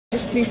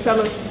Just please tell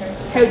us,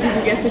 how did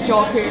you get the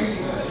job here?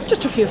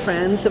 Just a few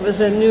friends. It was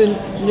a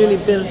newly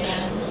built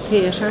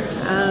theatre,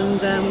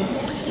 and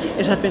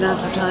it had been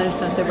advertised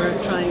that they were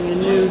trying a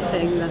new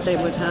thing, that they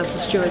would have, the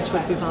stewards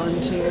would be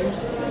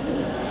volunteers.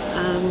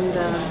 And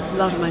a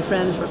lot of my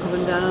friends were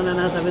coming down, and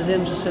as I was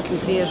interested in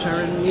theatre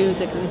and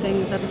music and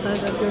things, I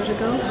decided I'd give it a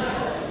go.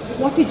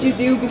 What did you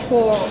do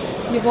before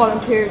you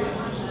volunteered?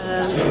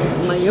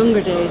 In my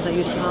younger days, I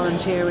used to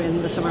volunteer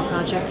in the summer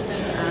project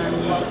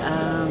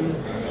and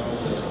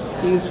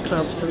the youth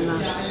clubs and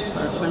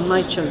that, when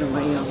my children were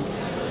young.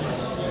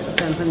 But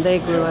then when they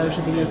grew out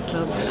of the youth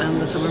clubs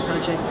and the summer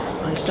projects,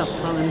 I stopped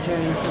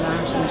volunteering for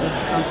that and just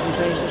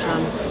concentrated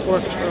on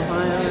work for a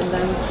while, and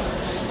then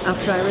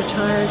after I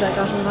retired I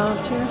got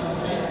involved here.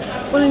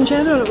 Well, in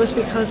general it was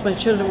because my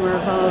children were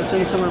involved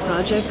in summer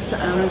projects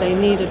and they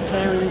needed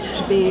parents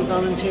to be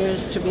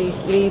volunteers, to be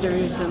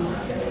leaders and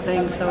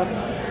things, so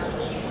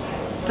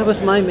that was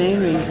my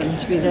main reason,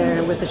 to be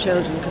there with the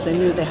children, because I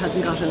knew they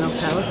hadn't got enough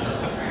help.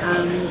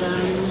 And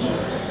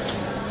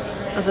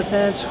as I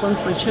said,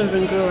 once my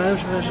children grew out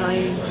of it,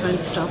 I kind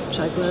of stopped.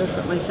 I grew out of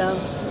it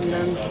myself, and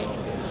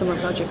then summer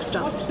projects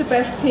stopped. What's the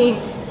best thing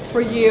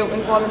for you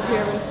in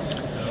volunteering?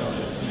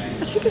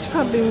 I think it's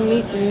probably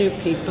meeting new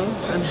people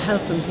and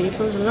helping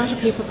people. A lot of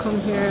people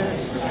come here,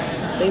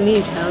 they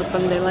need help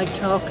and they like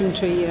talking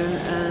to you,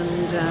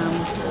 and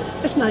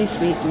it's nice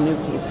meeting new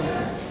people.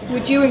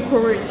 Would you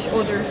encourage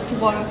others to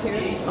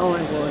volunteer? Oh,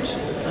 I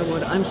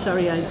would. I'm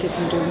sorry I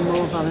didn't do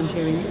more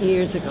volunteering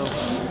years ago.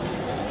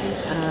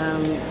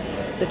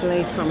 A bit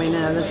late for me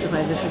now. That's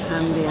why this is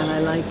handy, and I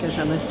like it,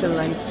 and I still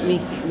like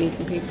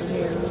meeting people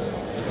here.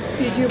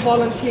 Did you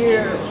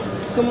volunteer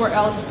somewhere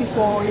else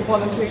before you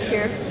volunteered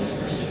here?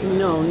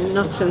 No,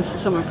 not since the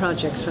summer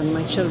projects when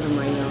my children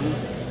were young.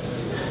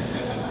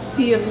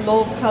 Do you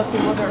love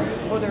helping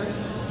others?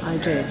 I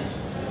do.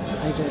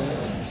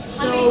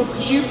 So,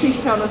 could you please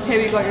tell us how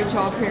you got your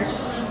job here?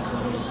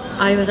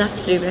 I was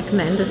actually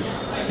recommended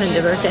when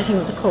they were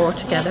getting the corps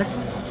together.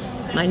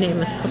 My name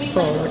was put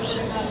forward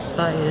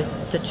by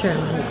the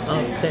chairman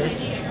of the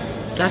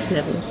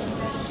Glasnevin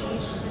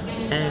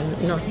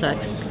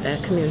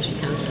Northside Community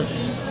Council.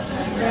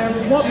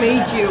 What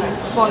made you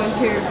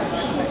volunteer?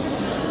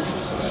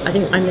 I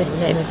think my middle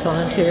name is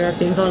volunteer. I've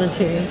been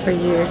volunteering for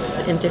years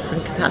in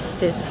different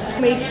capacities.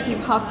 What makes you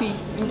happy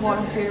in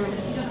volunteering?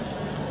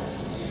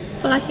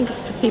 Well, I think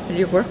it's the people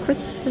you work with,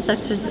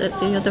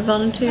 the other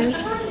volunteers.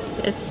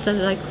 It's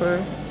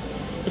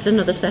it's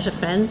another set of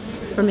friends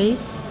for me.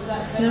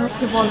 You know,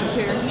 to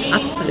volunteer?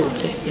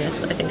 Absolutely,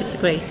 yes. I think it's a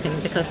great thing,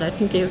 because I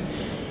think you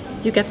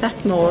get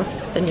back more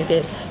than you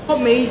give.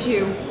 What made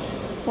you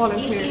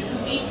volunteer?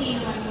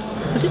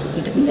 It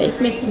didn't make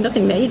me.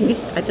 Nothing made me.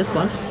 I just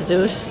wanted to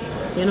do it.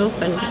 You know,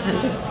 when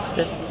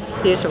the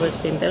theatre was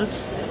being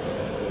built,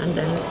 and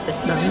then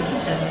this man.